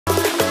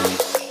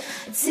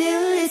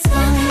till it's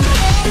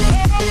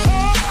gone.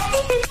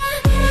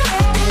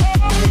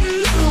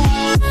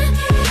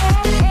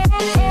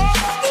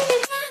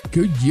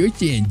 Code Zero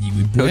Sandy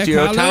with Black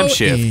Zero Hollow time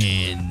shift.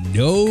 and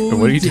no.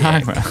 What are you Dept.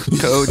 talking about?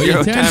 Code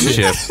Zero time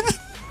shift.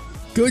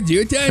 Code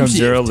Zero time Code shift.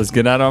 Zero, let's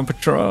get out on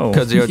patrol.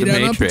 Code Zero the Get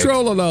out on Matrix.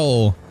 patrol at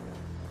all.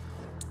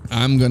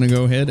 I'm gonna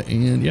go ahead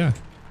and get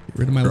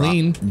rid of my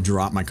lean.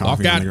 Drop my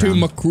coffee. Walk on out the to ground.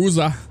 my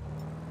cruiser.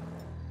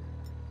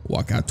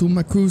 Walk out to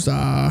my cruiser.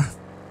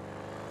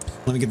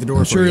 Let me get the door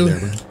I'm for you sure-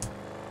 there.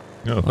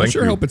 No, I thank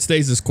sure you. hope it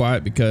stays this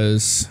quiet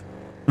because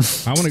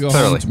I want to go home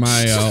Clearly. to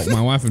my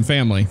my wife and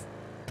family.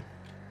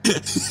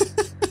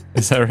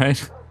 Is that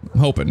right? I'm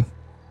hoping.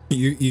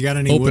 You got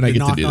any Hoping wood I to get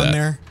to knock do on that.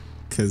 there?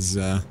 Because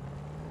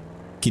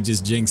he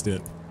just jinxed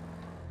it.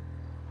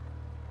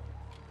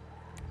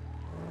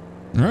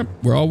 All right,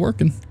 we're all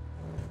working.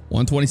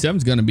 127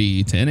 is going to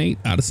be 10-8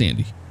 out of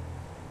Sandy.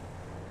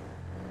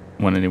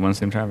 181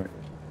 same traffic.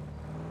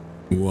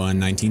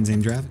 119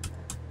 same traffic.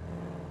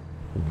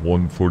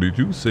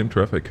 142, same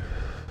traffic.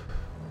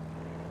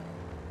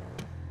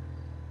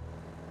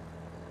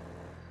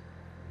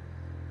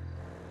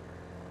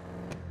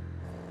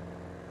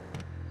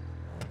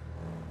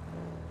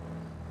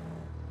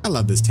 I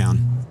love this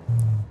town.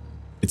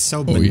 It's so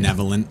yeah.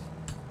 benevolent.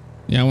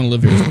 Yeah, I want to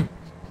live here.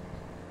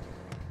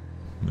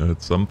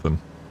 That's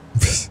something.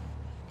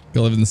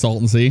 Go live in the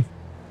Salton Sea.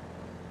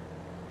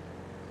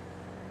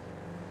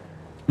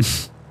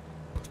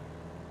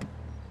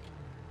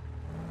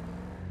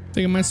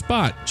 Taking my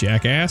spot,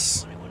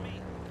 jackass.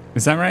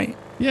 Is that right?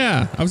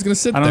 Yeah, I was going to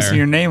sit I don't there. see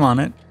your name on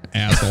it.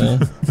 Asshole.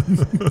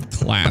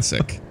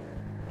 Classic.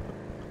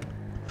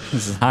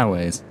 This is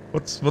highways.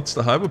 What's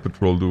the highway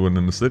patrol doing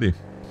in the city?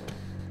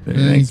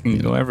 They he's can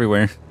go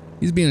everywhere.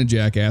 He's being a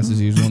jackass as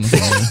usual. On the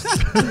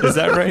phone. Is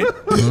that right?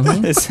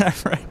 Uh-huh. Is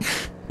that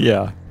right?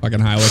 Yeah. Fucking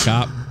highway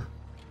cop.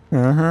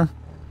 Uh-huh.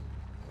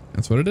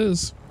 That's what it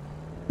is.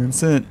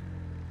 That's it.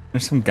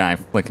 There's some guy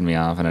flicking me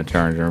off in a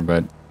Charger,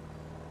 but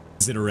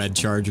Is it a red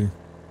Charger?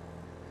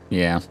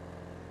 yeah.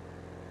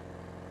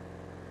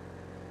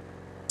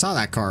 Saw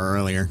that car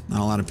earlier. Not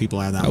a lot of people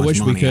have that I much wish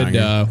we money out could.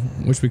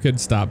 here. Wish we could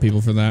stop people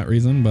for that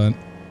reason, but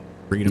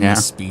Freedom Yeah. of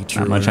speech.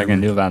 Not or much I can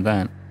whatever. do about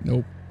that.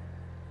 nope.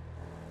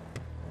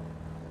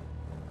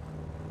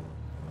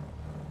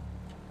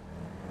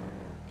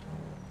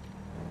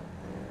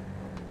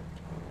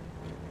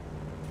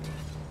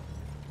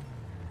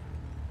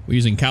 We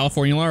using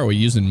California law or are we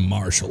using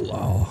martial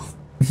law?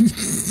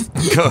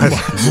 Good.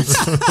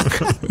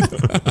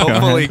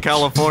 Hopefully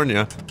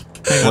California.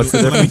 What's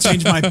the Let me difference?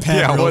 change my pen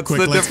Yeah, real what's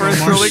quick. the Let's go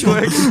difference really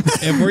martial.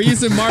 quick? If we're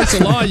using martial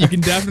law, you can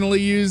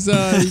definitely use. You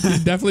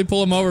can definitely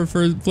pull them over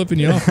for flipping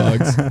you off,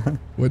 bugs.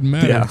 Wouldn't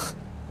matter. Yeah.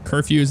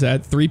 Curfew's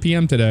at 3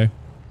 p.m. today.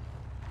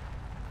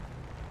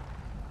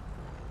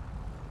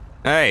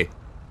 Hey,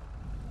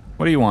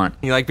 What do you want?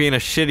 you like being a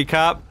shitty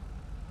cop?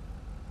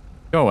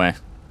 Go away.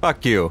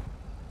 Fuck you.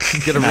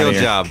 Get a Outta real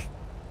here. job,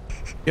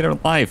 Get a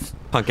life.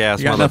 punk ass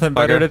You got motherfucker. nothing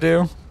better to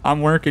do?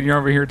 I'm working. You're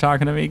over here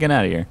talking to me. Get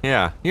out of here.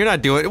 Yeah, you're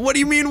not doing it. What do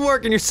you mean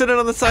working? You're sitting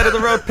on the side of the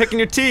road picking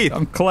your teeth.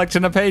 I'm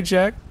collecting a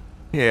paycheck.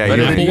 Yeah, Better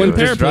you're than Apple you one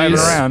pair, just driving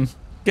please. around.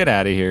 Get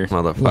out of here.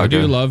 Well,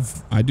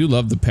 motherfucker. I do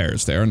love the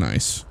pears. They are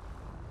nice.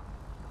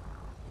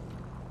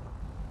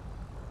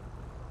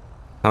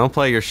 I don't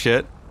play your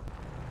shit.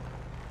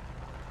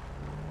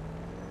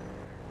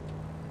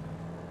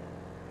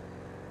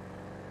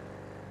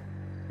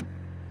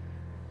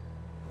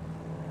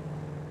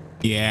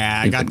 Yeah,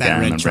 I Keep got it that down,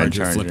 the red red Charger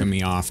Charger. flipping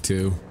me off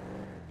too.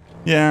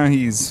 Yeah,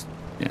 he's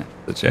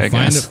the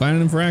jackass. Find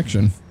an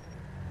infraction.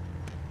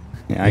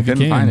 Yeah, I if you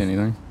couldn't can. find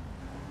anything.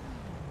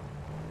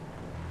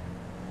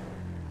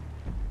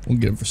 We'll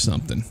get him for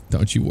something.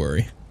 Don't you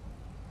worry.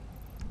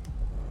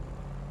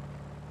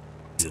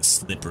 It's a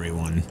slippery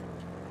one.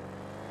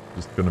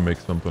 Just gonna make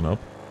something up.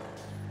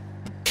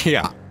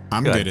 Yeah.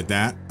 I'm Good. good at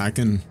that. I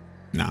can.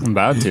 No. I'm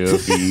about to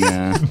if he.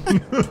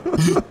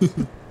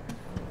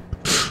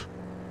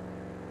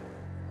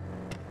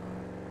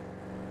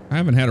 I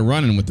haven't had a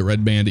run-in with the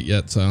Red Bandit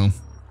yet, so I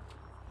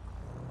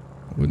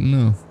wouldn't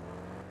know.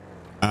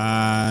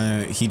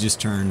 He just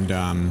turned.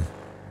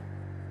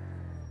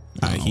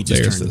 He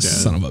just There's turned.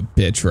 this son of a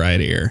bitch right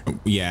here.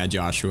 Yeah,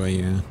 Joshua.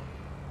 Yeah.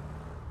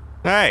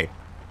 Hey,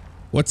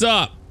 What's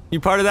up? you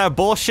part of that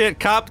bullshit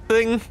cop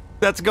thing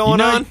that's going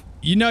on?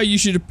 You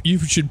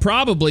should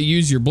probably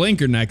use your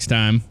blinker next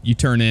time you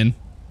turn in.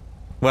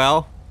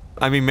 Well,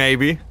 I mean,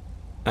 maybe.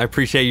 I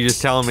appreciate you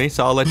just telling me,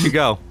 so I'll let you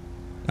go.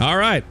 All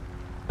right.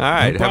 All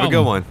right, No have a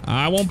good problem. one.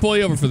 I won't pull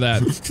you over for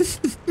that.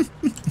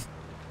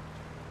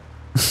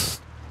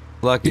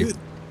 Lucky.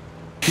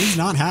 He's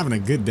not having a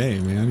good day,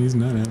 man. He's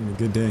not having a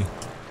good day.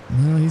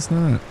 No, he's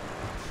not.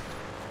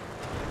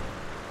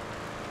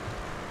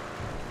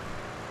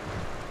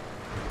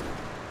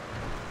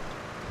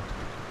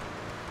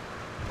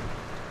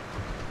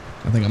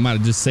 I think I might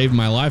have just saved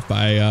my life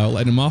by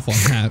letting him off on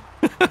that.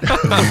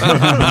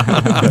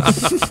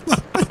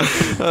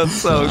 That's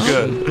so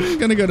good. I'm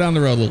gonna go down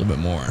the road a little bit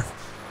more.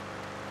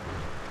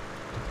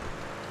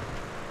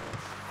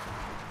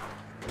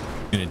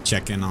 Gonna gonna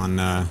check in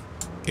on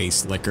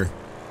Ace Liquor.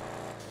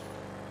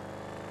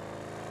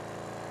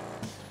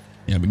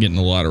 Yeah, I've been getting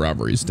a lot of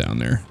robberies down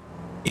there.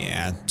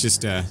 Yeah,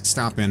 just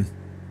stop in.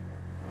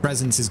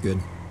 Presence is good.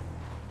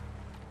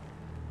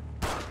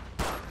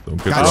 Don't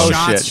get Got lost.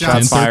 shots, shit. shots.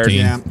 Shots fired.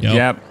 Yeah.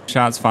 Yep.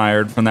 Shots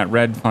fired from that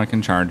red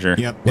fucking Charger.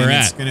 Yep. Where and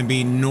at? It's gonna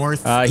be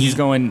north. He's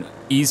going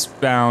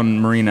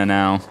eastbound Marina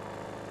now.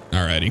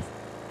 Alrighty.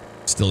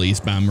 Still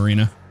eastbound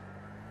Marina.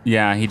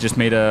 Yeah, he just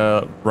made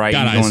a right.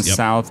 Got He's eyes, going yep.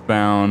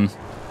 southbound.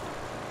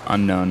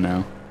 Unknown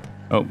now.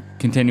 Oh,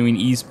 continuing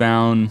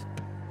eastbound.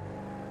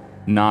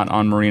 Not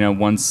on Marina.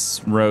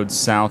 Once road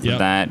south Yep. of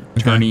that.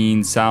 Okay.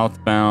 Turning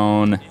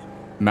southbound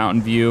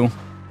Mountain View.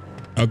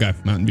 Okay,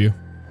 Mountain View.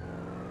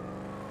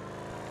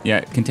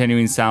 Yeah,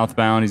 continuing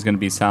southbound. He's going to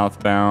be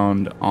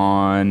southbound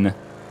on...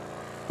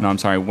 No, I'm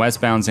sorry.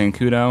 Westbound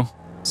Zancudo.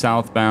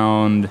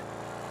 Southbound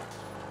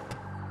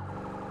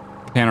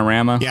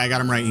Panorama. Yeah, I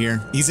got him right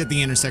here. He's at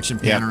the intersection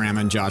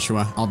Panorama and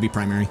Joshua. I'll be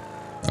primary.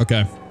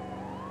 Okay.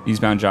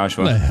 Eastbound How the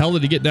Joshua. hell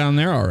did he get down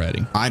there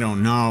already? I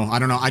don't know.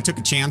 I took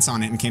a chance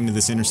on it and came to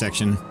this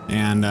intersection.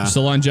 And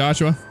Still on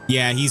Joshua?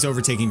 yeah, he's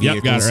overtaking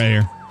vehicles. Yep, got it right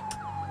here.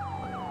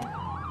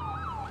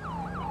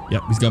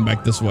 Yep, he's going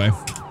back this way.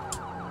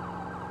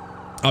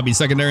 I'll be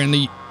secondary in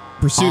the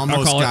pursuit. I'll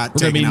Almost call it. got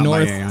We're going to be taken out by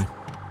north. AI.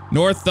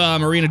 North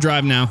Marina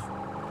Drive now.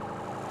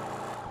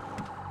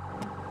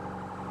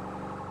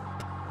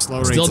 Slow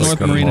rates. Still Let's North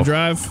cut him Marina off.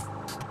 Drive.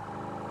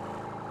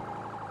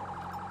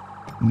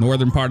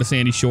 Northern part of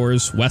Sandy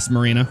Shores, West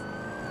Marina.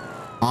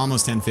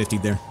 Almost 1050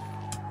 there.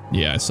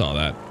 Yeah, I saw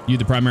that. You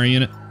the primary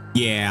unit?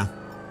 Yeah.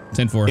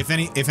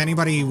 10-4. If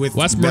anybody with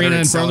West better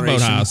Marina in front of the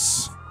acceleration-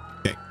 boathouse.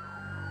 Okay.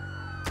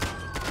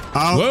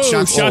 Oh, Whoa,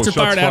 shots. shots are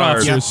fired at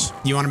fired. Yep. officers.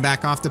 You want to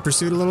back off the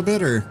pursuit a little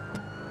bit, or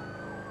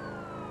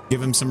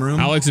give him some room?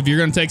 Alex, if you're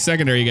going to take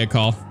secondary, you get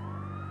call.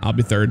 I'll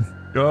be third.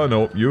 Oh,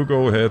 no, you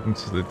go ahead and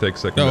take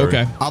secondary. Oh,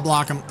 okay. I'll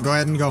block him. Go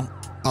ahead and go.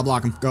 I'll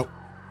block him. Go.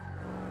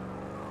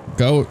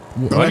 Go. Go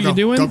What ahead, are you go.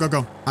 doing?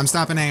 Go. I'm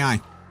stopping AI.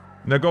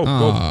 Now go,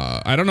 go.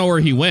 I don't know where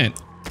he went.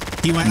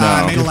 He went.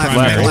 No. Made a left.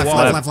 Left. Made a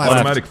left.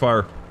 Automatic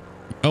fire.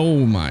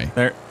 Oh, my.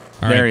 There,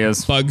 All there right, he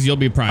is. Bugs, you'll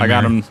be primary. I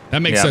got him.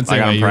 That makes Yeah, sense I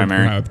got anyway. him You're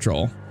primary. highway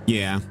patrol.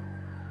 Yeah.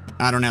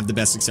 I don't have the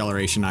best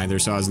acceleration either,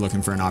 so I was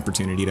looking for an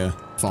opportunity to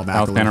fall back a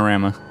South little.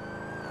 Panorama.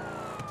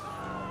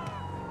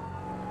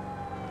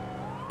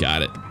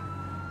 Got it.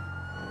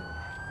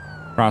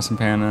 Crossing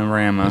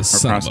Panorama. Or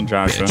Son of crossing a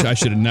Joshua. bitch. I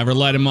should have never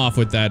let him off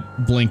with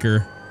that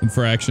blinker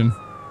infraction.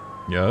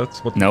 Yeah,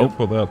 that's what Nope.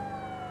 for that.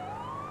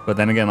 But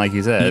then again, like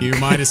you said, You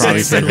might have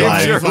probably said saved it. your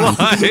life. Your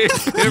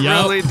life. It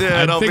Yep. really did.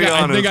 I I'll think be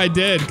I honest. think I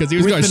did because he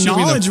was going With to the shoot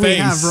me in the knowledge face. we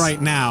have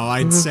right now,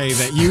 I'd say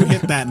that you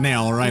hit that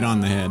nail right on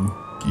the head.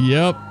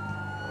 Yep.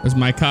 As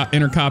my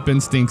inner cop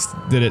instincts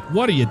did it.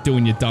 What are you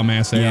doing, you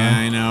dumbass? Yeah,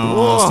 AI? I know.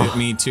 Whoa. Almost hit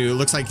me too.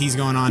 Looks like he's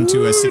going on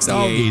to a 68.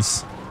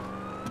 Doggies.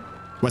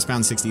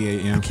 Westbound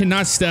 68, yeah.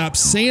 Cannot stop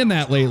saying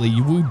that lately.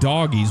 You woo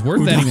doggies.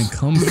 Where'd that even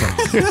come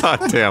from? God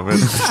damn it.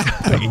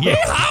 Like,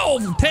 yeah,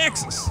 from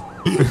Texas.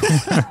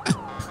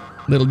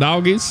 Little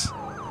doggies.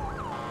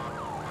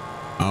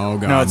 Oh,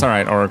 God. No, it's all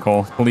right,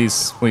 Oracle.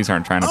 Police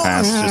aren't trying to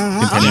pass. Just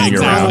I'm continue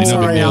your exactly. I'm route. No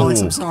sorry, big deal.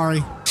 Alex. I'm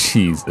sorry.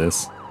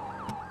 Jesus.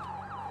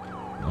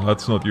 No,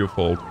 that's not your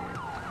fault.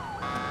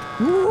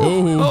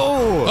 Oh,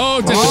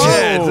 Oh, oh,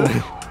 shit.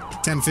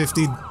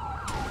 1050.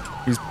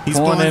 He's He's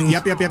pulling pulling. in.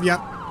 Yep. The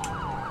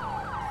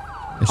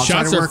I'll try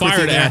shots to are work with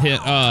fired you at there.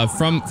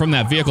 him from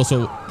that vehicle,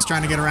 so He's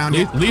trying to get around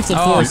you. lethal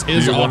Oh, force do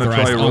is you wanna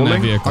authorized try on that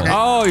rolling? vehicle. Okay.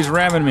 Oh, he's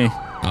ramming me.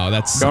 Oh,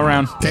 that's Go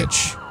around.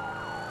 bitch.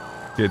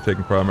 Okay,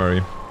 taking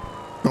primary.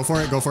 Go for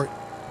it. Go for it.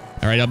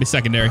 All right, I'll be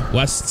secondary.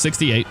 West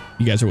 68.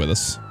 You guys are with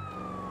us.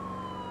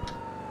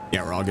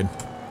 Yeah, we're all good.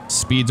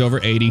 Speed's over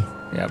 80.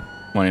 Yep.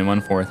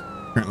 1/4.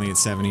 Currently at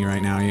 70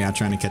 right now. Yeah,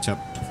 trying to catch up.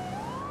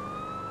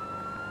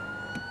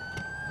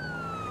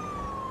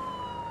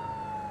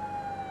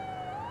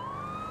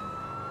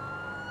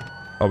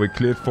 Are we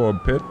cleared for a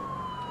pit?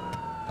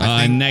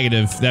 think-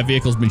 Negative. That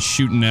vehicle's been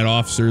shooting at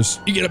officers.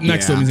 You get up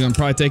next to Yeah. him, he's gonna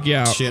probably take you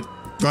out. Shit.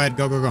 Go ahead.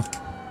 Go.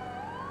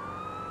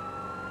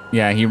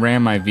 Yeah, he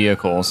ran my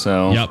vehicle,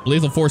 so. Yep,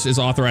 lethal force is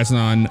authorized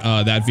on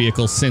that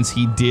vehicle since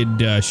he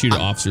did shoot at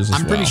officers as well.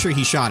 I'm pretty sure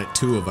he shot at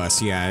 2 of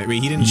us. Yeah, I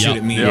mean, he didn't Yep. shoot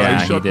at me. Yeah,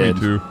 he he shot did.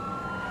 me too.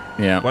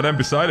 Yeah. But I'm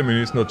beside him and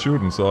he's not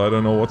shooting, so I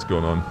don't know what's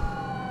going on.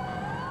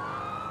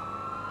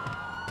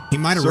 He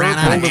might have Sir, ran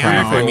out pull of the ammo.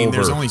 I vehicle mean,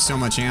 there's over. only so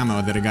much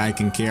ammo that a guy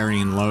can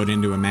carry and load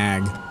into a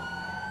mag.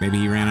 Maybe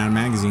he ran out of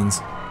magazines.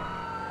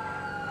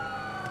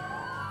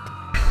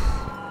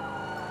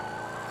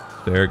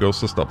 There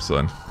goes the stop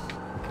sign.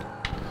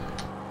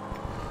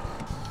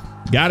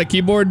 Got it,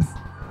 keyboard.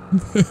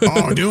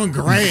 Oh, doing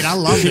great. I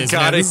love this.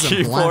 Got man. a This is a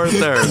keyboard blast.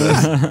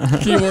 there.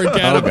 Keyboard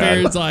cat Oh, up there.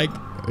 It's like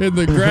in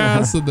the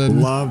grass, and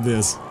then Love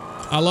this.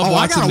 I love Oh, I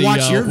watching gotta the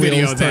watch your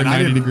video wheels then. turn I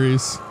 90 didn't-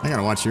 degrees. I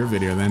gotta watch your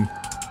video then.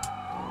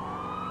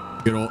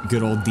 Good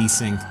old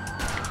desync.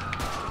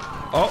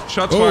 Oh,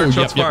 shots Oh, fired, yep,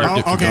 shots yep, fired.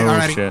 yep. Oh, okay, Oh,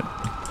 alrighty. shit.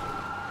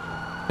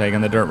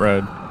 Taking the dirt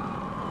road.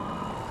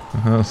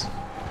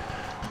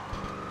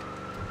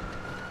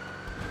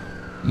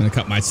 I'm gonna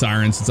cut my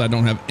siren since I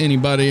don't have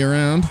anybody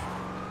around.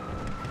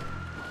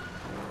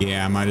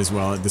 Yeah, I might as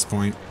well at this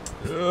point.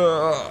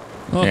 Oh,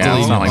 Yeah,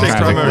 it's not like Take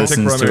traffic primary, listens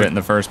take to primary. it in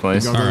the first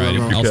place. Go, all right,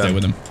 go, go. I'll stay can.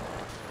 with him.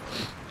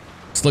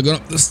 Still going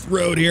up this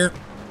road here.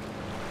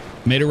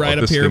 Made it right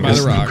up this here thing by the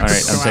is- rocks. All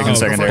right, I'm Go taking out,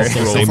 secondary.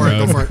 Still Go same for it,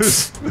 go road. for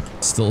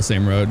it. Still the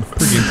same road.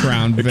 Freaking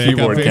Crown The Vic up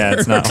keyboard here.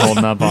 cat's not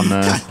holding up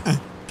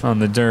on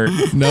the dirt.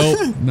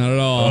 Nope, not at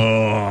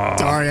all.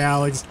 Sorry,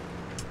 Alex.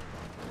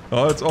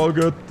 Oh, it's all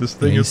good. This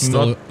thing He's is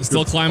still not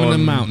good climbing the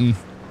on- mountain.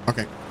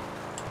 Okay.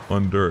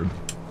 on dirt.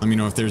 Let me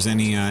know if there's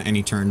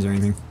any turns or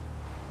anything.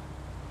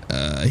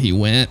 He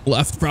went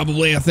left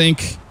probably, I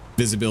think.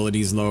 Visibility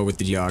is low with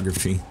the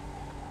geography.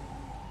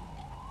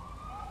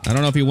 I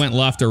don't know if he went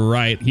left or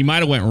right. He might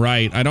have went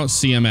right. I don't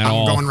see him at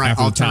all. I'm going right.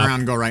 after I'll the turn top. around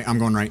and go right. I'm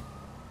going right.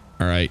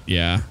 All right,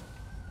 yeah.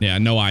 Yeah,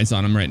 no eyes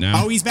on him right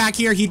now. Oh, he's back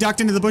here. He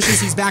ducked into the bushes.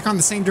 He's back on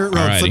the same dirt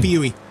road. Alrighty. Flippy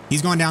Yui.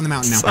 He's going down the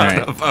mountain now. All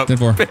right.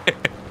 10-4.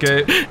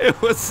 Okay.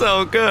 It was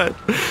so good.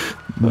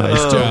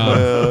 Nice job.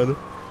 Man. All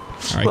right,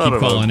 Son keep of a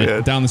calling it.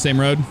 bitch. Down the same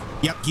road?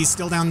 Yep, he's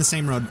still down the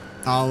same road.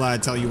 I'll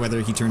tell you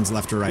whether he turns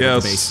left or right at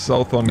Yes, the base.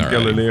 south on All right.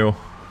 Galileo.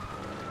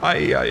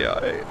 Aye, aye,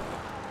 aye.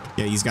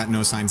 Yeah, he's got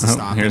no signs of Oh,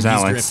 stopping. here's He's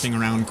Alex. drifting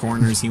around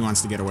corners. He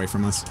wants to get away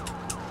from us.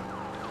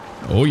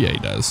 Oh, yeah, he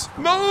does.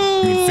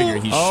 No! I mean, figure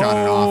he shot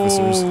at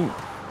officers.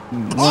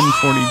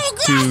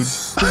 142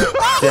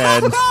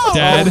 dead.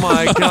 Dead. Oh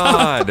my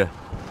god.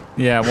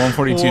 Yeah,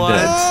 142 What?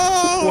 dead.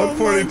 Oh,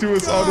 142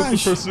 is out of the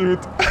gosh. pursuit.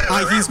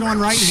 He's going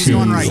right. He's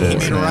going right. He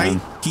Jesus, made a right.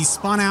 man. He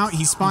spun out.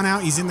 He spun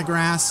out. He's in the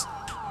grass.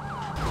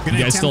 Gonna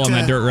You guys still on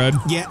attempt that dirt road?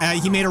 Yeah,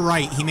 he made a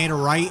right. He made a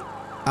right.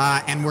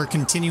 And we're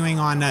continuing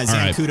on right.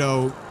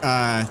 Zancudo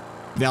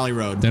Valley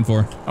Road.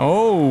 10-4.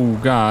 Oh,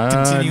 God.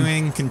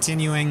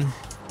 Continuing.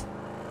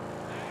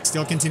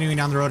 Still continuing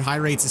down the road. High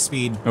rates of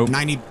speed. Oh.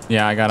 90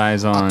 Yeah, I got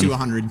eyes on. up to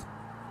 100.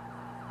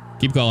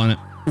 Keep calling it.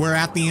 We're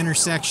at the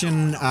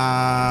intersection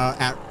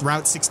at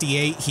Route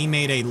 68. He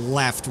made a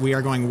left. We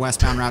are going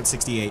westbound Route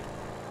 68.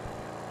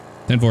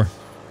 10-4.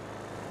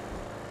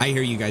 I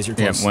hear you guys. You're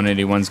Yep, close.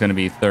 181's going to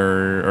be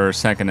third or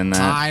second in that.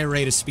 High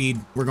rate of speed.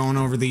 We're going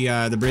over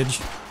the bridge.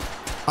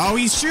 Oh,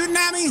 he's shooting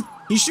at me.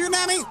 He's shooting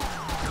at me.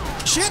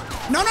 Shit.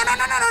 No. Shots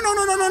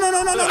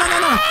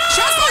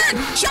fired.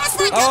 Shots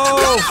fired.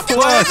 Oh,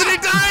 why isn't he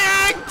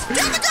dying?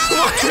 Get the gun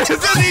Why out. Get the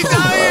isn't he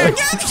dying?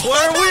 Why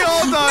are we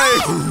all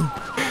dying?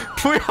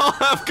 We all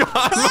have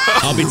God mode.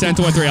 I'll be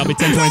 10-23. I'll be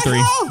 10-23.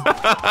 Okay,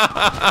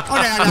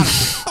 I got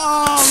it.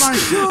 Oh my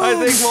god.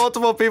 I think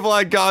multiple people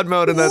had God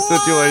mode in that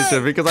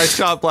situation because I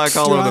shot Black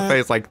all over the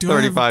face like do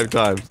I have- 35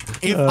 times.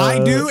 If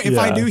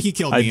I do, he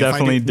killed me. I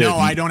definitely if I do, No,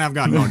 didn't. I don't have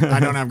God mode. I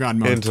don't have God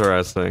mode.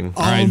 Interesting.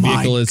 Oh right, my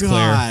vehicle is clear.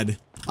 god.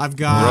 I've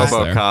got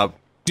there. RoboCop.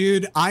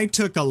 Dude, I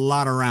took a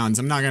lot of rounds.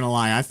 I'm not gonna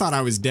lie. I thought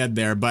I was dead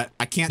there, but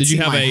I can't Did see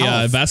you have my a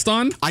health. vest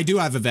on? I do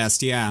have a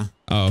vest, yeah.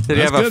 Oh, Did he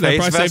that's have a good. That face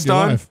probably vest saved your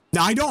on? life.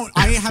 I don't.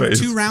 I have Face.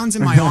 2 rounds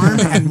in my arm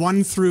and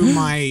 1 through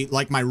my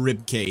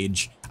rib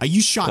cage. You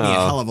shot me a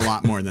Oh. hell of a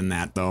lot more than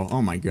that, though.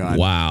 Oh my god.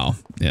 Wow.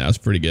 Yeah, that's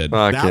pretty good.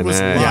 Fucking was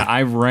A. luck. Yeah,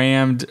 I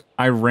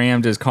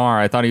rammed his car.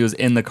 I thought he was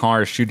in the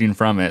car shooting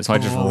from it, so I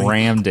just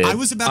rammed it. I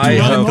was about to I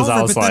run him hope- over,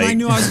 I was but then I like-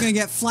 knew I was gonna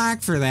get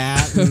flack for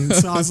that, and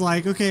so I was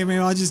like, okay, maybe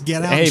I'll just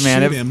get out Hey and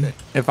man, shoot him.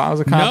 if I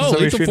was a cop No, and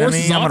somebody lethal shooting at force me,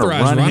 is I'm gonna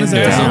authorized. run Run him his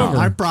ass down. over.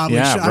 I probably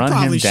Yeah, should. I run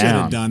probably him should have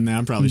down. done that.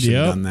 I probably should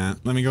have Yep. done that.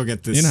 Let me go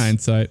get this. In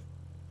hindsight.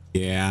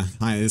 Yeah,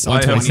 this I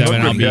have 127,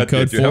 not I'll be prepared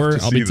code yet. You have 4,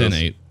 to I'll be see this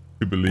 10-8.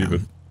 to believe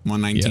it.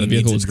 119 Yeah, the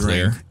vehicle needs was a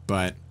drink, clear.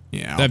 but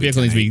yeah, That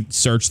vehicle needs to be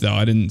searched, though.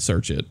 I didn't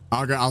search it.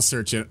 I'll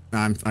search it.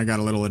 I got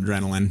a little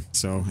adrenaline,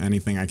 so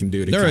anything I can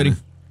do to. They're ready.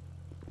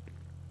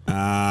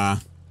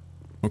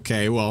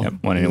 Okay, well, Yep,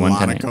 a 181,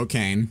 lot of 10-8.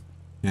 cocaine.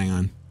 Hang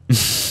on.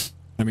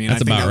 I mean,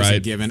 That's I think about that was a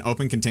right. given.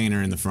 Open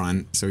container in the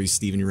front, so he's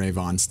Stevie Ray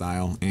Vaughan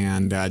style,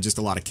 and just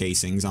a lot of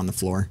casings on the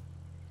floor.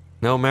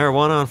 No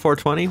marijuana on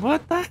 420?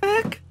 What the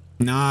heck?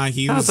 Nah,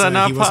 he How's was. that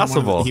not he wasn't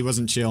possible? He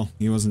wasn't chill.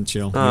 He wasn't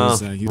chill. Oh,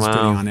 he was wow.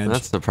 pretty on edge.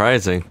 That's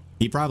surprising.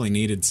 He probably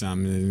needed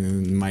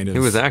some. Might have. He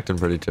was acting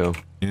pretty chill.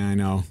 Yeah, I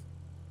know.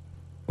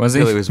 Was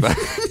he? Till he was about.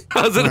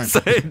 I was gonna Right.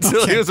 say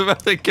until he was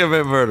about to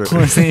commit murder.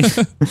 Was he?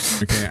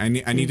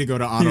 Okay, I need to go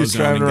to He was AutoZone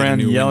driving and get a around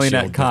new yelling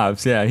windshield, at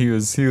cops. Yeah, he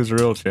was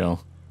real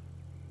chill.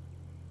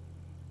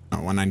 Oh,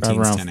 119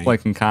 Driving around 10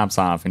 flicking cops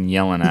off and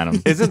yelling at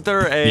them. Isn't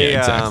there a Yeah,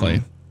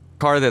 exactly.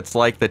 car that's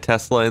like the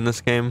Tesla in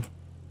this game?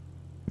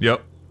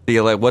 Yep.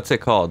 What's it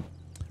called?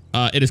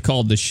 It is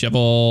called the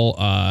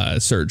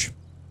Chevelle Surge.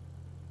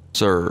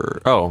 Sir.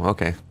 Oh,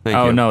 okay. Thank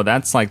you. Oh no,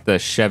 that's like the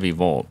Chevy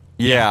Volt.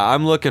 Yeah,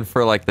 I'm looking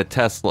for like the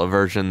Tesla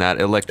version, that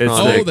Oh,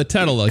 electronic the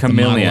Tettle, like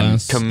Chameleon. the Model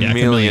S. Yeah,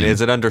 chameleon. Is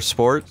it under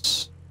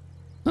sports?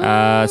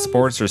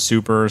 Sports or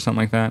Super or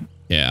something like that.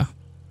 Yeah.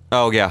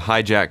 Oh yeah,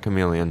 hijack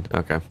chameleon.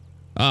 Okay.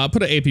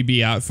 Put an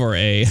APB out for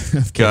a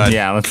Good.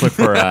 Yeah, let's look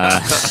for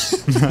a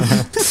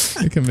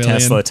chameleon.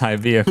 Tesla type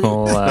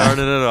vehicle.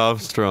 Started it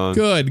off strong.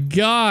 Good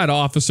God,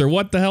 officer,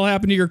 what the hell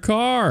happened to your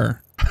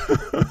car?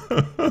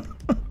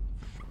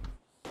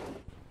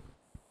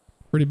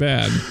 Pretty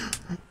bad.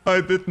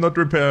 I did not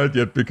repair it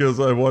yet because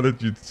I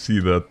wanted you to see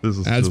that. This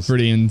is That's just...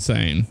 pretty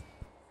insane.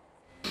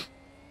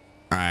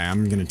 All right,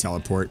 I'm gonna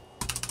teleport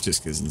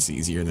just because it's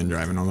easier than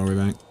driving all the way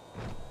back.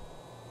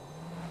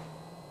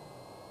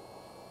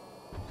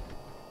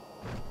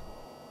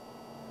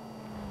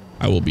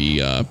 I will be,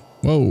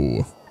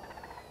 whoa. What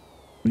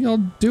are y'all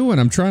doing?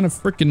 I'm trying to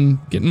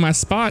frickin' get in my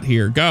spot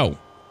here. Go.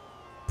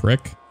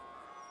 Prick.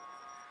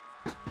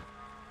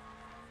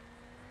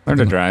 Learn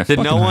to drive. Did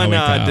no one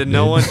highway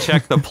cop,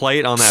 check the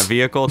plate on that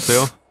vehicle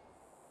too?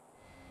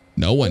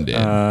 No one did.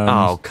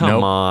 Oh, come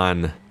nope.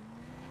 on.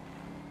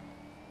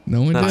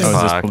 No one That's did. Oh,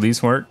 is this Fuck.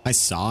 police work? I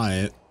saw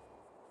it.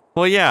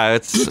 Well, yeah,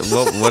 it's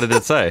what did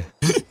it say?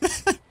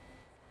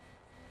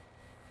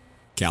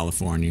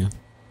 California.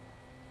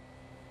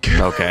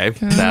 Okay,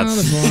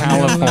 that's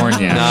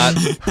California. not.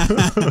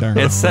 Darn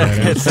It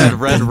said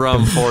red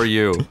rum for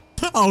you.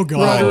 Oh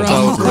god.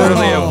 So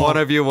clearly, if one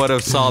of you would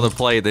have saw the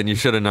plate, then you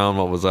should have known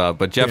what was up.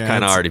 But Jeff Yeah,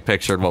 kind of it's- already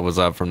pictured what was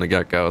up from the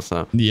get go.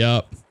 So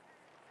Yep.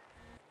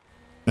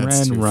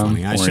 That's Red too rum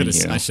funny. I for should have.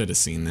 you. I should have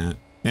seen that.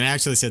 And it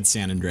actually said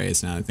San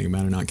Andreas. Now that I think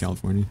about it, not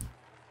California.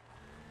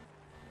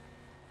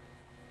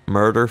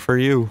 murder for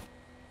you.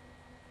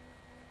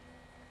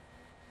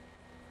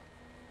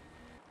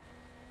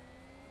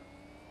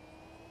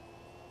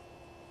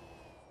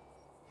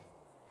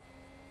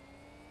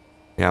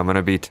 Yeah, I'm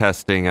gonna be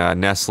testing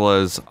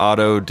Nestle's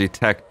auto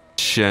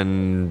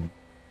detection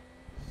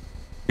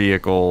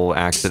vehicle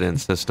accident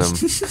system.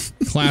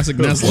 Classic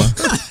Nestle.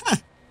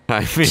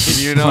 I mean,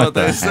 you know what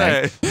they the say.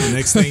 heck? The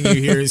next thing you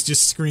hear is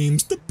just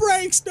screams, the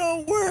brakes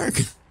don't work.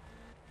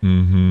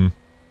 Mm-hmm.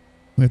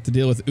 We have to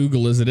deal with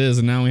Oogle as it is,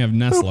 and now we have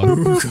Nestle.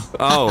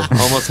 Oh,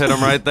 almost hit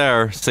him right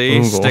there. See,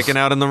 Oogle. sticking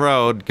out in the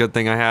road. Good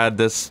thing I had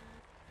this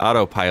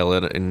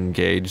autopilot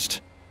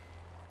engaged.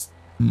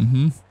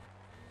 Mm-hmm.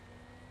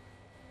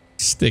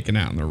 Sticking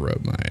out in the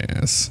road, my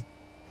ass.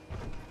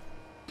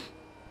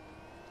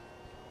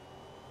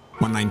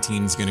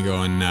 119 is gonna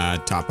go and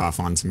top off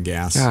on some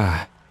gas.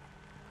 Ah,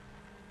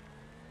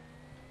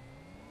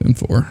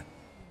 10-4.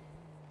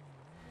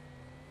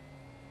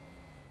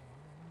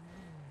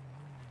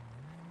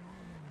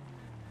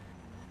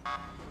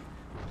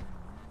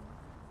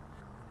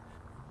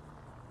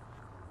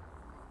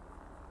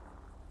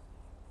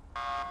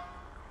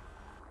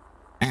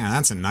 Man,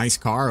 that's a nice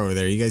car over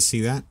there. You guys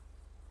see that?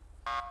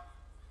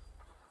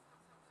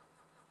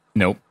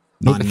 Nope.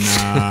 On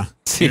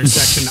Seems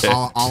intersection shit.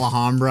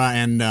 Alhambra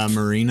and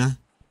Marina.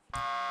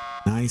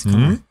 Nice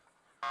car.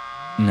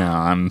 No,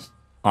 I'm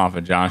off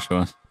of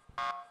Joshua.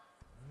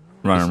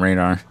 Running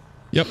radar.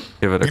 Yep.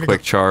 Give it a gonna quick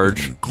go-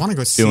 charge. I want to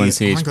go see. Doing I want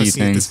to go CHP see if this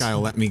things. guy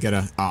will let me get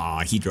a. Oh,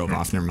 he drove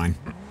off. Never mind.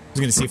 I was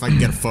gonna see if I can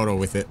get a photo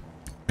with it.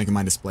 Making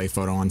my display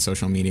photo on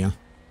social media.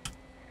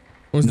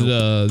 What was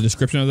the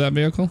description of that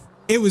vehicle?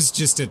 It was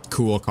just a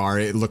cool car.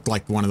 It looked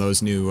like one of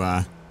those new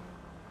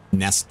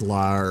Nestle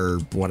or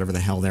whatever the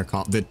hell they're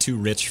called. The too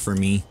rich for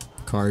me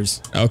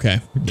cars. Okay.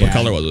 Yeah. What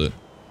color was it?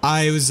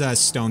 It was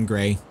stone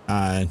gray.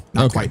 Not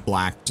Okay. quite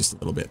black. Just a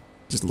little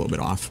bit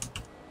off.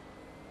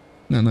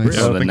 Not nice. Yeah, I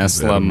So the think it's,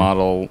 Nestle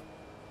model.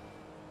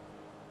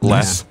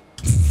 Less.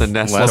 The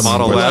Nestle Less.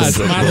 Model Less.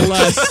 Less. Model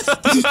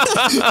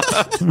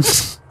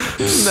less.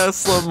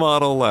 Nestle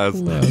Model Less.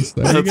 Less.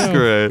 There you That's go.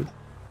 great.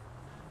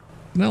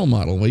 An L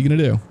model. What are you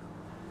gonna do?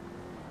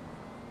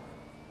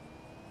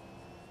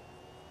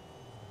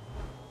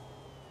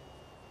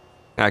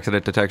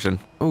 Accident detection.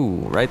 Ooh,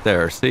 right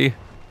there. See?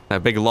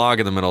 That big log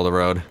in the middle of the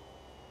road.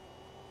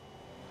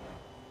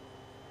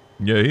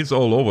 Yeah, he's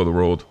all over the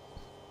road.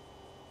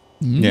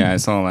 Yeah, I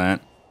saw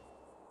that.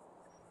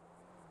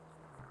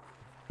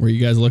 Where you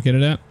guys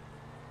located at?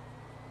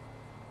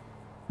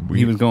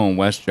 He was going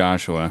West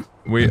Joshua.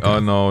 We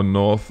are now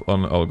north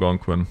on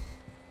Algonquin.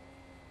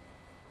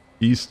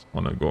 East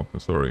on Algonquin,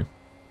 sorry.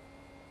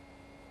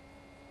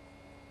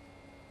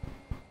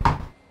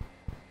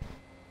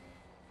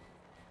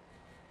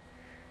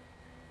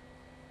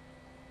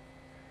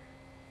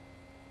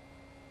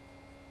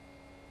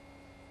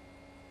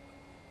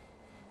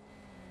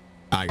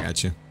 I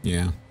got you.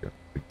 Yeah.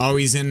 Oh,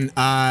 he's in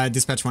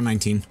dispatch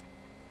 119.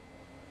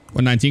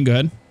 119. Go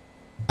ahead.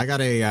 I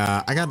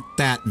got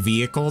that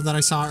vehicle that I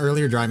saw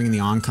earlier driving in the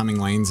oncoming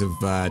lanes of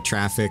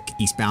traffic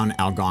eastbound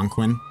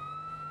Algonquin.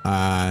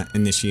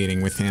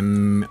 Initiating with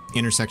him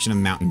intersection of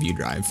Mountain View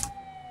Drive.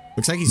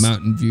 Looks like he's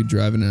Mountain View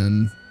driving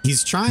in.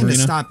 he's trying Marina?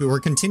 to stop. We're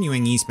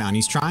continuing eastbound.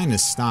 He's trying to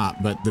stop,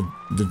 but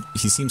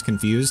he seems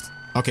confused.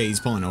 Okay, he's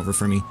pulling over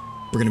for me.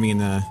 We're gonna be in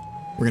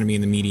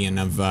the median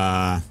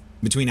of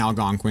between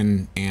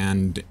Algonquin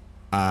and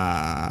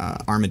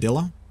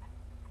Armadillo.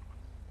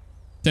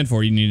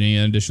 10-4. You need any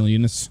additional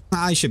units?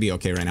 I should be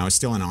okay right now. It's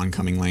still in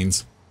oncoming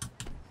lanes.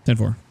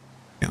 10-4.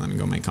 Yeah, let me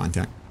go make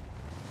contact.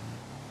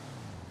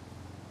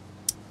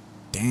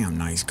 Damn,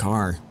 nice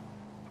car.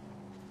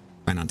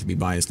 Try not to be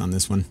biased on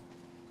this one.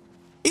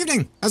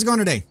 Evening. How's it going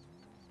today?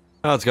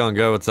 Oh, it's going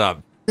good. What's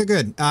up?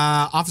 Good.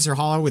 Officer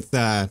Hollow with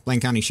Blaine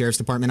County Sheriff's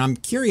Department. I'm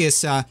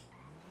curious,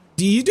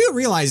 do you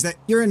realize that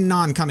you're in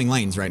non-coming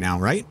lanes right now,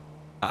 right?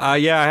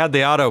 Yeah, I had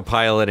the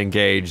autopilot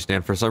engaged,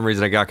 and for some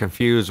reason I got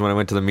confused when I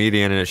went to the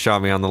median and it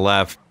shot me on the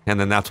left, and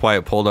then that's why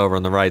it pulled over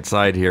on the right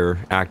side here,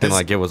 acting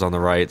like it was on the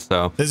right,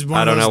 so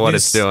I don't know what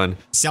it's doing.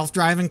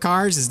 Self-driving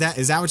cars? Is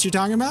that what you're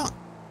talking about?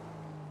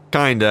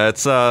 Kinda.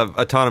 It's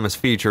autonomous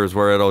features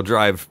where it'll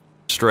drive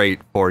straight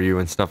for you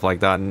and stuff like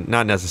that, and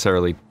not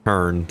necessarily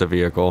turn the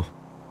vehicle.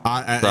 So,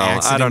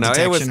 I don't know.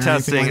 It was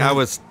testing.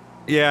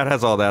 Yeah, it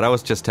has all that. I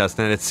was just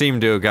testing it. It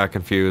seemed to have got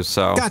confused,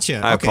 so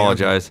gotcha. I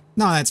apologize. Okay.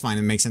 No, that's fine.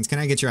 It makes sense. Can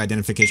I get your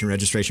identification,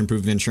 registration,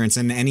 proof of insurance,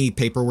 and any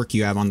paperwork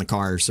you have on the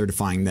car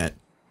certifying that,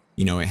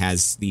 you know, it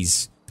has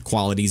these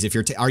qualities? If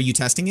you're, are you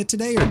testing it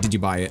today, or did you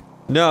buy it?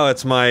 No,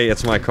 it's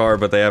my car,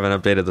 but they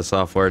haven't updated the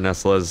software.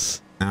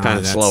 Nestla's kind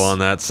of slow on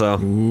that, so.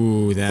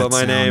 Ooh, that. But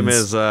my name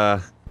is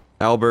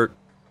Albert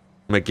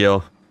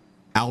McGill.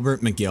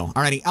 Albert McGill.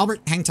 Alrighty,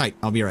 Albert, hang tight.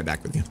 I'll be right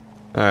back with you.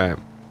 All right.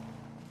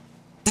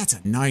 That's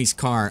a nice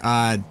car.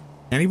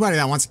 Anybody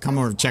that wants to come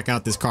over and check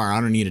out this car, I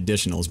don't need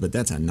additionals, but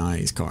that's a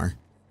nice car.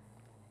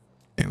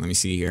 Okay, let me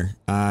see here.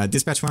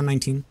 Dispatch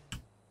 119.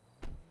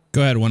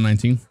 Go ahead,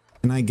 119.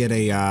 Can I get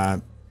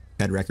a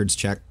head records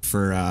check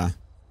for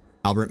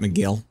Albert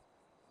McGill?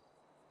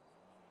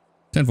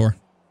 10-4.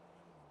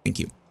 Thank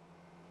you.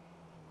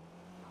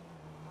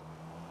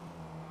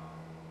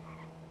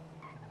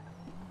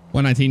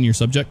 $119, your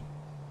subject?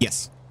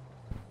 Yes.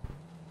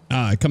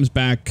 It comes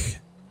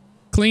back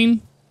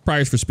clean.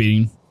 Priors for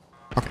speeding.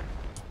 Okay.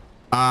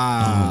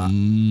 Not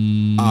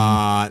me.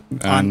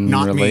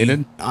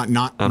 Unrelated?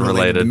 Not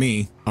unrelated to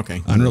me.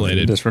 Okay.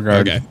 Unrelated.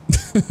 Disregard. Okay.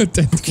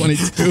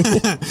 1022.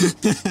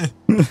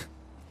 All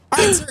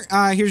right, sir.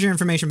 Here's your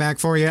information back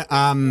for you.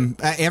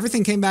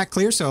 Everything came back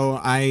clear, so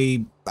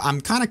I'm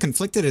kind of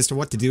conflicted as to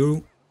what to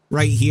do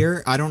right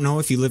here. I don't know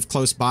if you live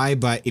close by,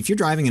 but if you're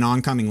driving in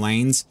oncoming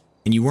lanes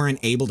and you weren't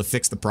able to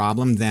fix the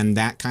problem, then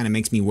that kind of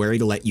makes me wary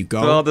to let you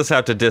go. Well, I'll just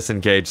have to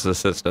disengage the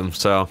system,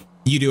 so.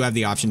 You do have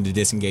the option to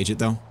disengage it,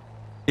 though?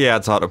 Yeah,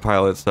 it's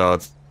autopilot, so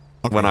it's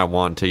when I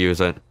want to use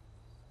it.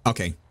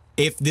 Okay.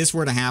 If this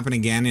were to happen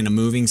again in a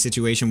moving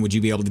situation, would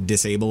you be able to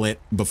disable it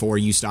before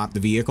you stop the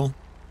vehicle?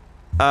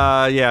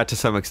 Yeah, to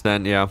some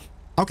extent, yeah.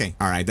 Okay,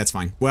 all right, that's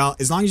fine. Well,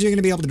 as long as you're going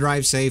to be able to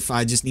drive safe,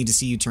 I just need to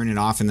see you turn it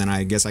off, and then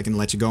I guess I can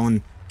let you go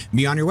and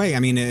be on your way.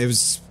 I mean,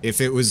 if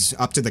it was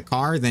up to the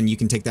car, then you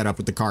can take that up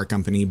with the car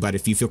company, but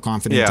if you feel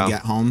confident to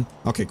get home,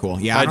 okay,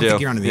 cool. Yeah, I don't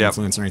think you're under the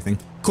influence or anything.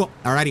 Cool,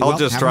 alrighty, I'll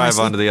just drive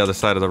onto the other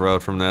side of the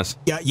road from this.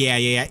 Yeah.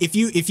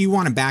 If you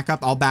want to back up,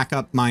 I'll back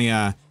up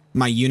my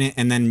my unit,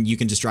 and then you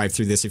can just drive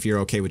through this if you're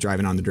okay with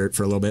driving on the dirt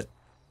for a little bit.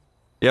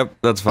 Yep,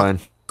 that's fine.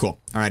 Cool,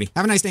 alrighty.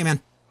 Have a nice day,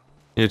 man.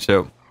 You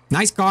too.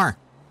 Nice car.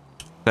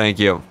 Thank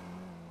you.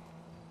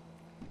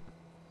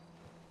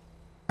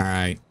 All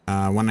right,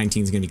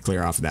 119 is going to be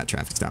clear off of that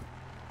traffic stop.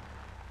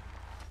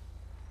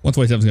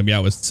 127 is going to be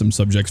out with some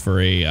subjects for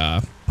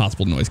a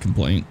possible noise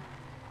complaint.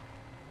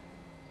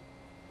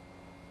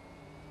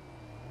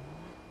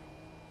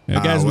 Hey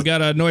guys, we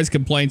got a noise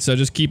complaint, so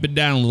just keep it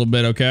down a little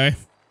bit, okay?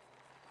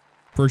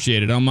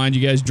 Appreciate it. I don't mind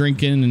you guys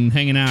drinking and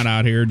hanging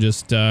out here.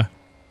 Just, you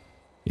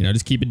know,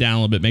 just keep it down a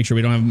little bit. Make sure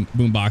we don't have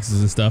boom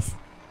boxes and stuff.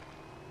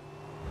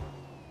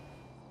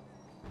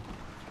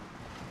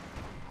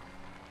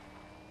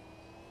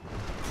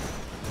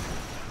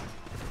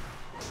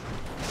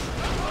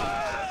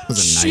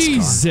 Nice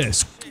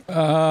Jesus. Hey,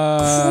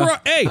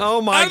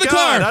 oh my God,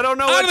 car. I don't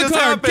know what just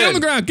happened. Get on the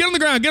ground, get on the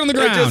ground, get on the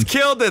ground. It just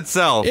killed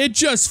itself. It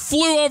just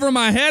flew over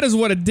my head is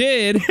what it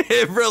did.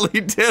 It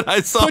really did.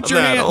 I saw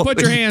that. Put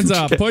your hands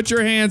up. Put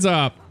your hands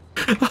up.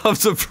 I'm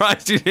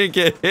surprised you didn't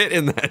get hit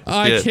in that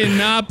I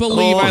cannot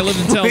believe I lived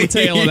to tell the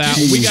tale of that.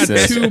 We got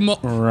two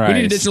we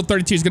need additional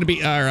 32. It's going to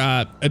be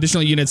our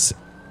additional units.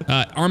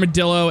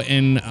 Armadillo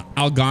and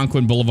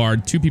Algonquin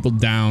Boulevard. 2 people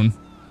down.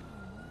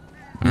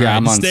 All right,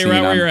 I'm on stay scene.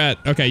 right where you're at.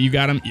 Okay, you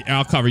got him.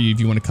 I'll cover you if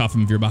you want to cuff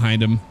him if you're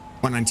behind him.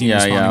 119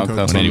 yeah, I'll cover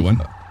 181.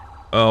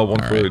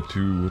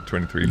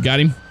 14223. You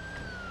got him?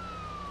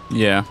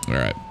 Yeah. All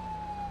right.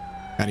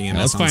 Now,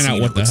 let's find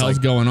out what the hell's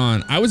going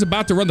on. I was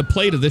about to run the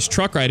plate of this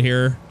truck right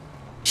here.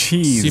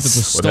 Jeez. See if it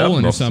was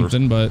stolen or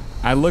something, but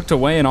I looked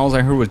away and all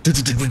I heard was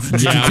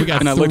yeah, we got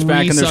and I looked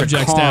back and there's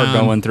a car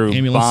going through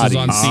Ambulance is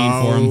on scene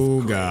for him.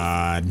 Oh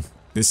God.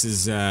 This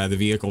is the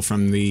vehicle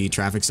from the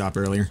traffic stop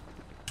earlier.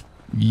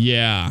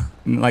 Yeah.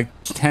 Like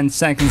 10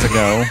 seconds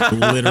ago.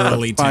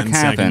 Literally 10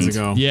 seconds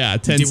ago. Yeah,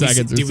 10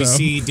 seconds did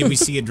we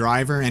see a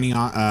driver? Any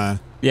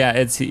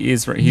yeah,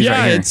 he's right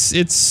yeah, here.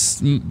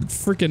 it's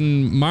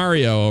freaking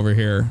Mario over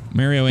here.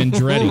 Mario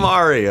Andretti.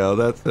 Mario,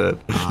 that's it.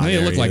 Oh, he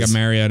looked like a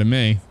Mario to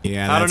me.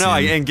 Yeah, I don't know.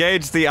 I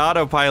engaged the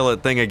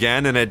autopilot thing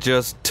again, and it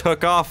just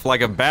took off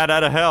like a bat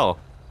out of hell.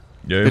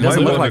 Yeah, it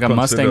doesn't look like a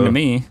Mustang to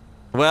me.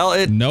 Well,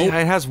 it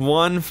has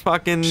one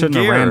fucking Shouldn't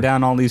gear. have ran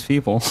down all these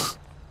people.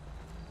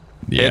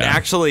 Yeah. It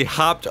actually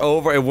hopped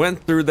over. It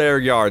went through their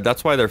yard.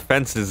 That's why their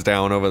fence is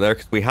down over there,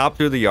 because we hopped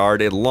through the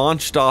yard. It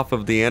launched off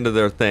of the end of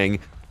their thing,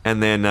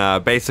 and then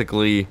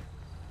basically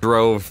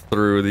drove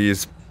through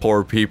these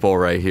poor people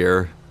right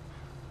here.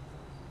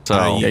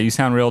 So yeah, you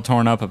sound real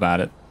torn up about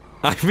it.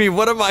 I mean,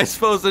 what am I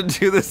supposed to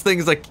do? This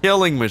thing's a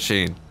killing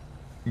machine.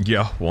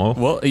 Yeah, well.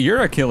 Well,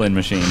 you're a killing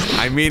machine.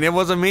 I mean, it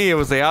wasn't me. It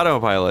was the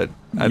autopilot.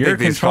 I think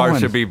these cars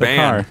should be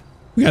banned.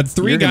 We got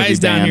 3 guys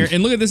down here,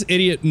 and look at this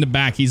idiot in the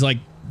back. He's like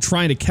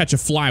trying to catch a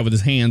fly with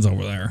his hands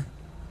over there.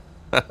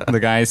 The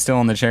guy is still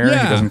in the chair.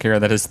 Yeah. He doesn't care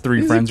that his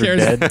 3 friends are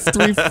dead.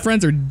 3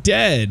 friends are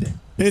dead.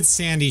 It's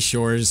Sandy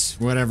Shores.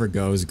 Whatever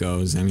goes,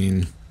 goes. I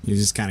mean, you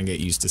just kind of get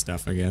used to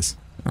stuff, I guess.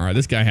 All right,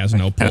 this guy has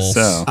no pulse.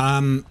 So.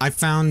 I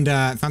found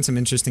some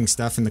interesting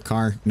stuff in the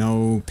car.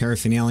 No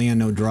paraphernalia,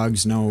 no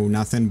drugs, no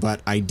nothing.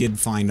 But I did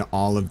find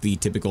all of the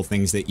typical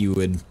things that you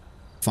would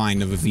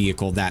find of a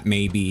vehicle that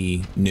may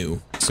be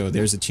new. So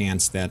there's a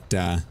chance that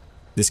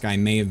this guy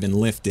may have been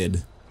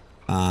lifted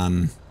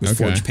with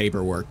forged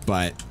paperwork,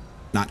 but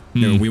not.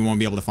 We won't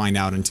be able to find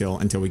out until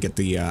we get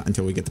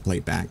the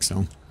plate back.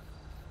 So.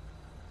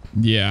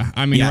 Yeah,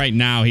 I mean, right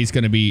now he's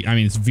going to be. I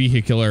mean, it's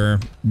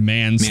vehicular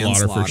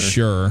manslaughter for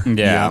sure.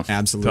 Yeah,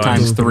 absolutely.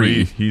 Times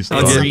 3. He's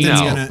this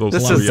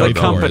is the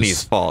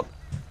company's fault.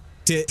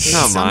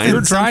 Come on,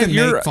 you're trying.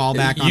 You're fall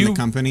back on the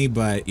company,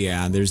 but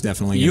yeah, there's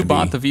definitely. You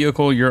bought the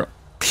vehicle. You're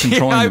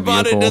controlling I the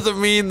vehicle. bought it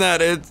doesn't mean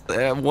that it's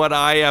what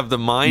I have the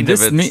mind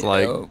of. It's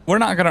like we're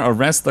not going to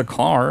arrest the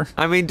car.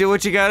 I mean, do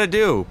what you got to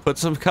do. Put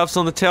some cuffs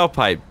on the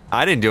tailpipe.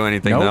 I didn't do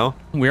anything though.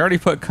 We already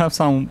put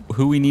cuffs on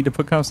who we need to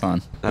put cuffs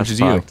on, which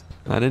is you.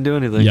 I didn't do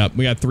anything. Yep,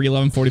 we got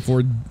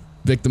 31144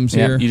 victims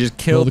here. You just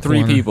killed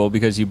 3 people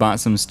because you bought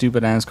some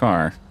stupid ass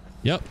car.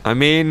 Yep. I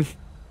mean,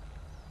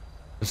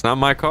 it's not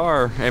my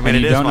car. I mean,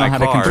 it is my car. You don't know how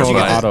to control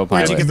the autopilot.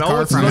 Where'd you get the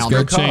car from,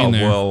 Albert?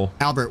 Well,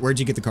 Albert, where'd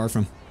you get the car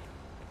from?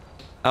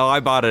 Oh, I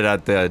bought it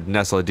at the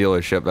Nestle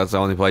dealership. That's the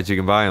only place you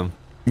can buy them.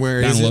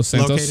 Where is it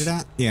located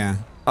at? Yeah.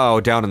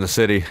 Oh, down in the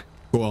city.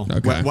 Cool.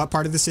 Okay. What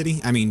part of the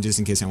city? I mean, just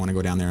in case I want to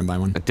go down there and buy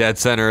one. A dead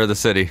center of the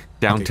city,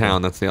 downtown. Okay, cool.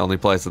 That's the only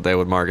place that they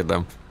would market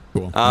them.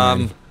 Cool.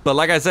 But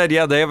like I said,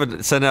 yeah, they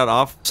haven't sent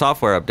out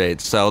software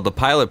updates. So the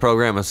pilot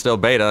program is still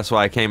beta. That's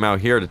why I came out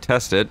here to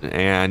test it,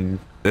 and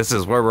this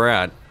is where we're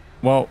at.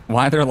 Well,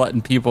 why they're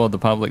letting people of the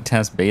public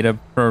test beta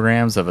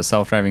programs of a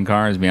self-driving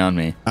car is beyond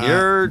me.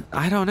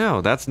 I don't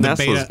know. That's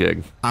Nestle's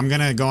gig. I'm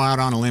gonna go out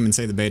on a limb and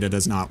say the beta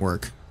does not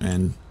work,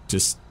 and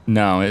just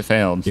no, it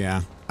failed.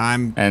 Yeah,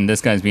 and this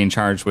guy's being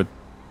charged with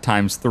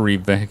times 3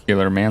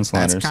 vehicular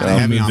manslaughter. That's kind of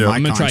heavy on my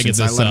I'm gonna try to get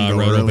this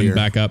road open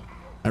back up.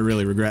 I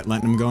really regret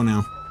letting him go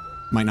now.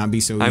 Might not be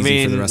so easy. I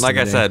mean, for the rest like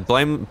of I the said,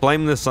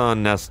 blame this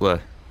on Nestle.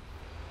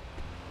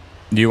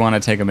 Do you want to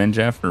take him in,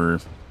 Jeff, or?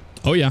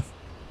 Oh yeah.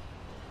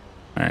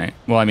 All right.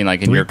 Well, I mean,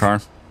 like in your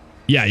car.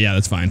 Yeah,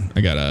 that's fine.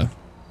 I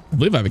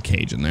believe I have a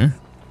cage in there.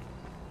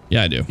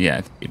 Yeah, I do. Yeah,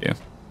 I think you do.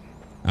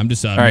 I'm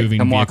just come moving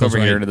vehicles. walk over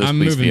here to this I'm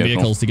police moving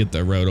vehicle. vehicles to get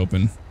the road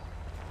open.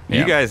 Yeah.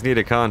 You guys need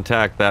to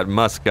contact that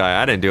Musk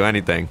guy. I didn't do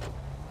anything.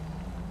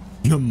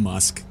 The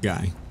Musk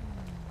guy.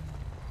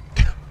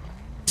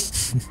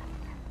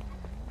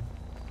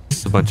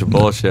 It's a bunch of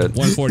bullshit.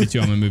 142.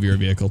 I'm gonna move your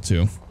vehicle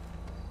too.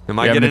 Am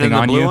I getting in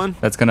the blue one?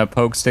 That's gonna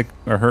poke, stick,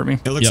 or hurt me?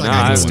 It looks like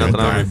I just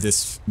drive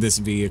this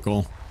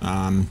vehicle.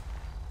 Let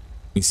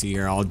me see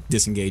here. I'll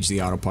disengage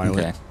the autopilot.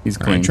 Okay, he's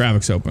clean. All right,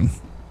 traffic's open.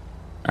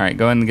 All right,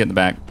 go ahead and get in the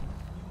back.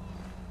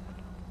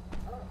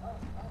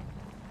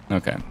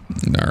 Okay.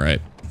 All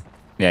right.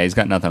 Yeah, he's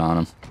got nothing on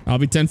him. I'll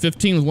be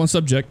 10-15 with one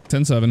subject.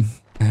 10-7.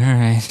 All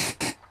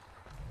right.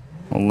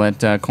 We'll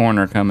let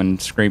Corner come and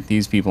scrape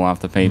these people off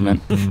the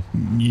pavement.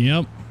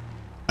 Yep.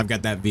 I've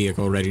got that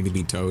vehicle ready to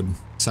be towed.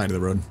 Side of the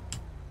road.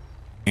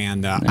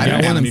 And I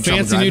got one of them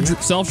fancy new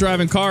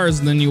self-driving cars,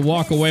 and then you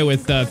walk away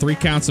with 3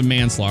 counts of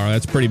manslaughter.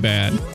 That's pretty bad.